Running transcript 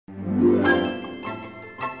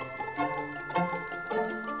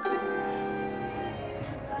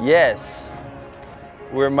Yes.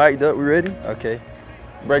 We're mic'd up. We ready? Okay.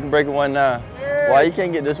 Breaking one now. Why you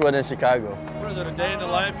can't get this one in Chicago? Brother, the day in the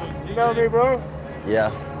life of CJ. You know me, bro?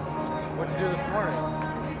 Yeah. What'd you do this morning?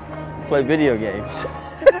 Play video games.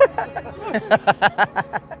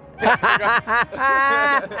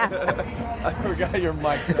 I forgot your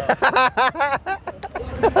mic. You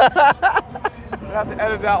have to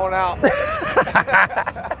edit that one out.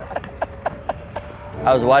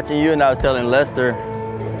 I was watching you and I was telling Lester,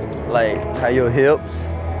 like, how your hips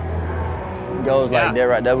goes like that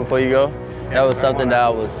right there before you go. That was something that I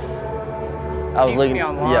was looking. Me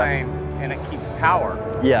online, and it keeps power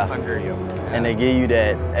under you. And they give you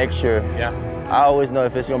that extra. Yeah. I always know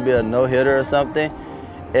if it's gonna be a no-hitter or something,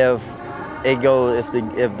 if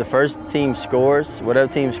the first team scores,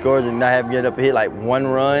 whatever team scores, and not have to get up and hit like one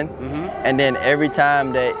run, and then every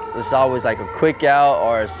time that it's always like a quick out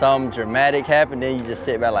or some dramatic happen, then you just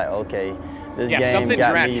sit back like, okay, this game something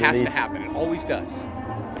got dramatic me has lead. to happen. It always does.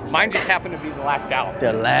 Mine just happened to be the last out.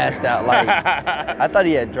 The last out, like I thought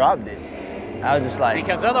he had dropped it. I was just like,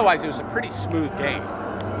 because otherwise it was a pretty smooth game.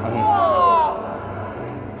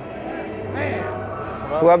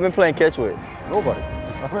 Who have I been playing catch with? Nobody.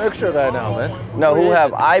 I'm extra that now, man. No, who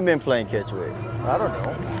have I been playing catch with? I don't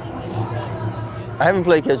know. I haven't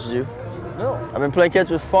played catch with you. No. I've been playing catch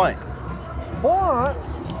with Font. Font?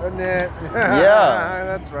 And then, yeah.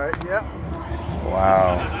 That's right, yep.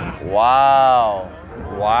 Wow. Wow.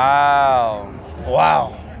 Wow.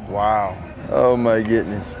 Wow. Wow. Oh my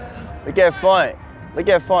goodness. Look at Font. Look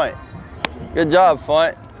at Font. Good job,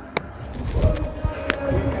 Font.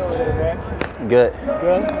 Good. Good?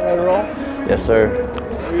 Ready to roll? Yes, sir.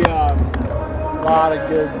 We a lot of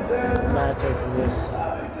good matchups in this.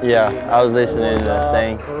 Yeah, I was listening to the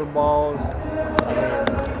thing. Curveballs. I mean,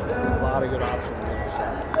 a lot of good options in the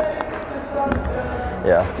shot.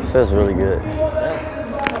 Yeah, it feels really good.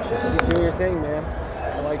 Yeah. Just keep doing your thing, man.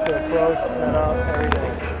 I like the approach, setup,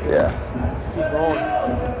 everything. Yeah. Just keep rolling.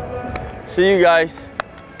 See you guys.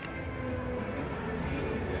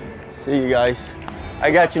 See you guys. I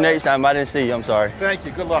got you next time. I didn't see you. I'm sorry. Thank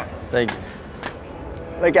you. Good luck. Thank you.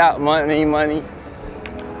 Look out, money.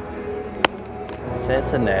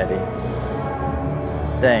 Cincinnati.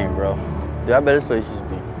 Dang, bro. Dude, I bet this place used to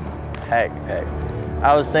be packed.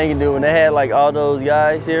 I was thinking, dude, when they had like all those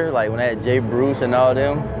guys here, like when they had Jay Bruce and all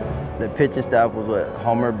them, the pitching staff was what?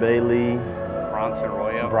 Homer Bailey. Bronson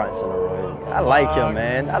Arroyo. I like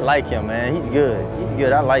him, man. He's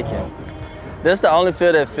good. I like him. This is the only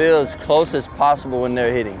field that feels closest possible when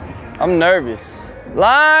they're hitting. I'm nervous.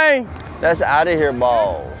 Line! That's out of here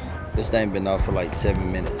balls. This thing been off for like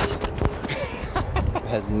 7 minutes.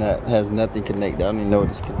 has nothing connected. I don't even know what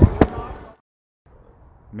it's connected.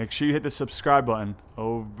 Make sure you hit the subscribe button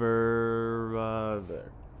over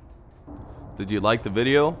there. Did you like the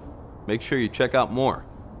video? Make sure you check out more.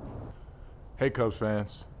 Hey Cubs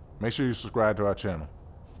fans, make sure you subscribe to our channel.